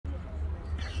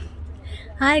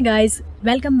Hi guys,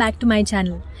 welcome back to my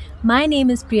channel. My name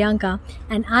is Priyanka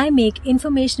and I make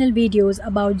informational videos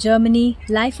about Germany,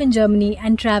 life in Germany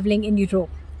and traveling in Europe.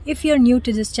 If you're new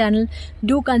to this channel,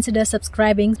 do consider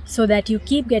subscribing so that you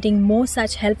keep getting more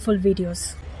such helpful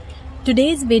videos.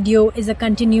 Today's video is a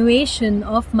continuation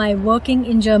of my Working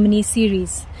in Germany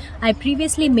series. I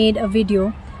previously made a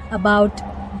video about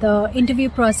the interview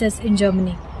process in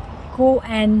Germany. Go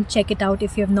and check it out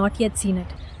if you have not yet seen it.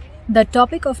 The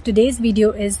topic of today's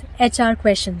video is HR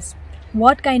questions.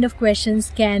 What kind of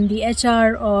questions can the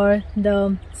HR or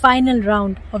the final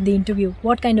round of the interview,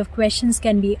 what kind of questions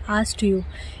can be asked to you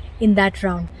in that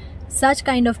round? Such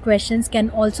kind of questions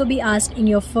can also be asked in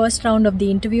your first round of the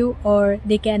interview, or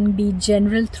they can be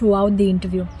general throughout the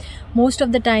interview. Most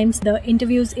of the times the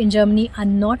interviews in Germany are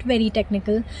not very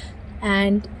technical,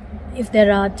 and if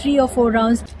there are 3 or 4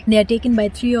 rounds, they are taken by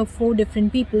 3 or 4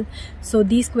 different people. So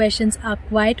these questions are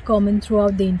quite common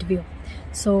throughout the interview.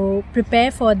 So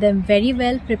prepare for them very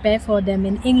well, prepare for them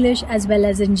in English as well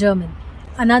as in German.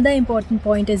 Another important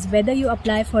point is whether you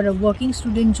apply for a working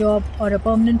student job or a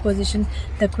permanent position,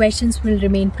 the questions will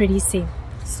remain pretty same.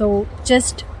 So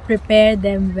just prepare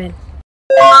them well.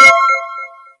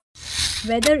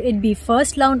 Whether it be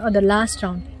first round or the last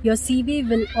round, your CV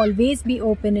will always be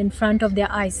open in front of their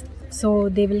eyes. So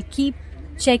they will keep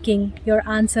checking your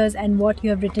answers and what you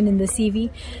have written in the CV,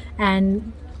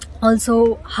 and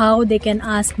also how they can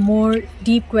ask more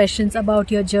deep questions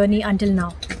about your journey until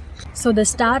now. So the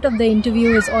start of the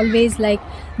interview is always like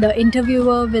the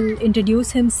interviewer will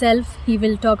introduce himself. He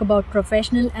will talk about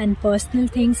professional and personal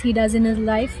things he does in his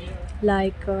life,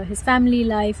 like his family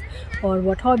life or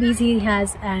what hobbies he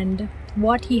has and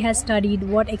what he has studied,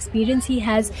 what experience he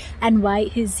has, and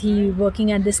why is he working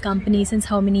at this company since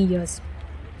how many years.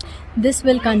 This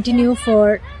will continue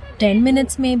for 10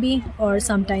 minutes maybe, or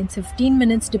sometimes 15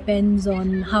 minutes, depends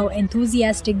on how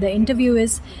enthusiastic the interview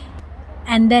is.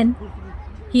 And then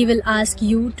he will ask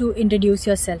you to introduce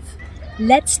yourself.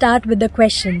 Let's start with the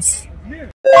questions.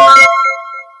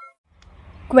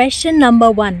 Question number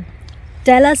 1.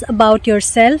 Tell us about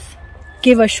yourself.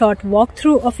 Give a short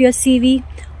walkthrough of your CV,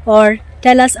 or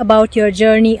tell us about your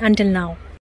journey until now.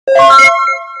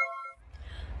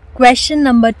 Question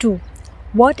number 2.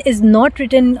 What is not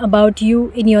written about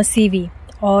you in your CV,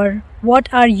 or what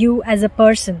are you as a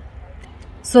person?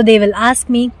 So they will ask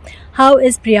me, how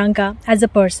is Priyanka as a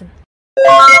person?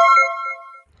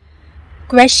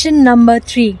 Question number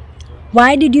 3.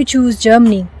 Why did you choose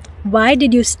Germany? Why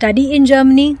did you study in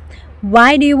Germany?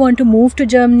 Why do you want to move to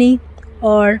Germany?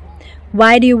 Or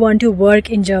why do you want to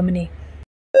work in Germany?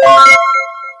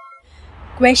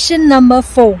 Question number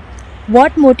 4.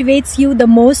 What motivates you the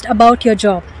most about your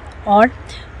job? Or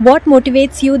what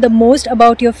motivates you the most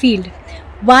about your field?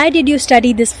 Why did you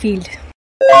study this field?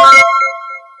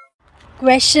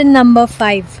 Question number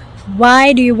 5.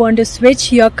 Why do you want to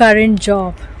switch your current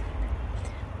job?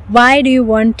 Why do you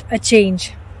want a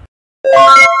change?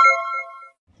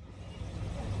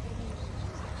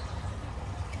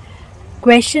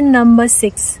 Question number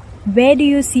 6. Where do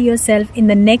you see yourself in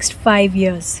the next 5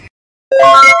 years?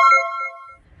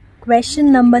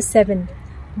 Question number 7.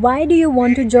 Why do you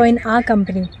want to join our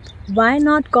company? Why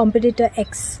not competitor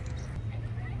X?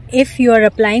 If you are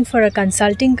applying for a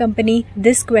consulting company,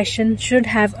 this question should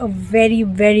have a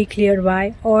very clear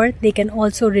why, or they can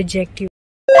also reject you.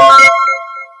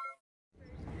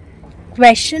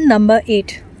 Question number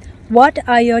 8. What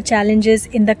are your challenges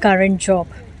in the current job?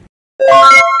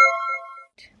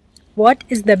 What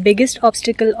is the biggest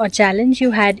obstacle or challenge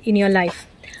you had in your life?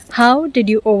 How did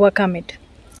you overcome it?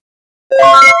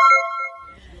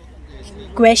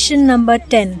 Question number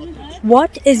 10.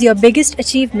 What is your biggest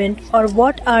achievement, or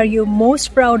what are you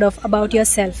most proud of about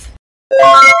yourself?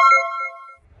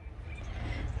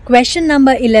 Question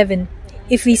number 11.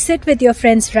 If we sit with your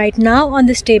friends right now on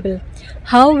this table,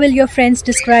 how will your friends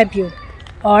describe you?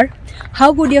 Or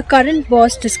how would your current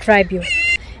boss describe you?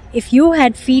 If you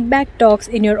had feedback talks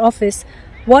in your office,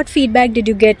 what feedback did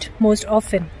you get most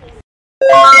often?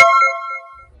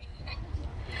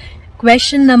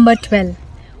 Question number 12.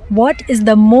 What is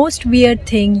the most weird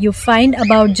thing you find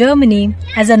about Germany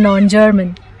as a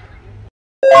non-German?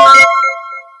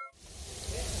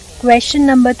 Question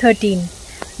number 13.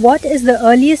 What is the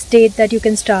earliest date that you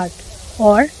can start?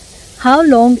 Or how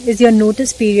long is your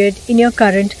notice period in your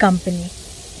current company?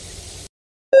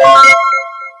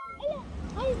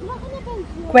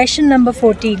 Question number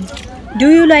 14. Do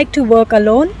you like to work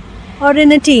alone or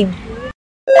in a team?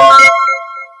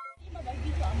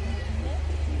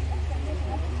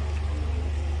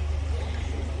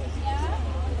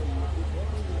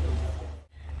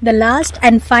 The last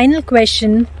and final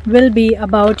question will be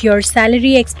about your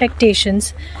salary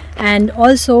expectations, and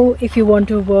also if you want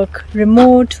to work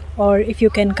remote or if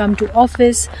you can come to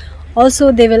office.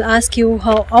 Also, they will ask you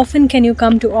how often can you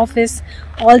come to office.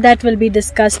 All that will be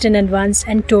discussed in advance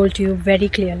and told to you very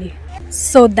clearly.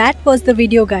 So that was the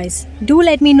video, guys. Do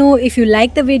let me know if you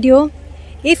like the video.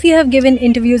 If you have given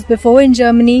interviews before in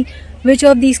Germany, which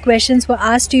of these questions were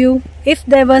asked to you? If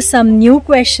there were some new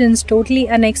questions totally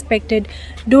unexpected,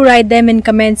 do write them in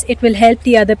comments. It will help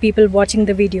the other people watching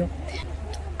the video.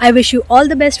 I wish you all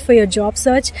the best for your job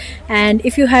search, and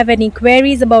if you have any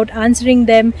queries about answering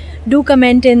them, do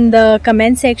comment in the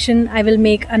comment section. I will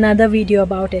make another video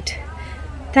about it.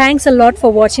 Thanks a lot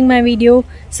for watching my video.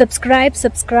 Subscribe,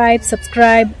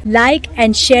 like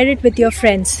and share it with your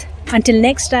friends. Until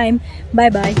next time, bye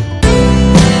bye.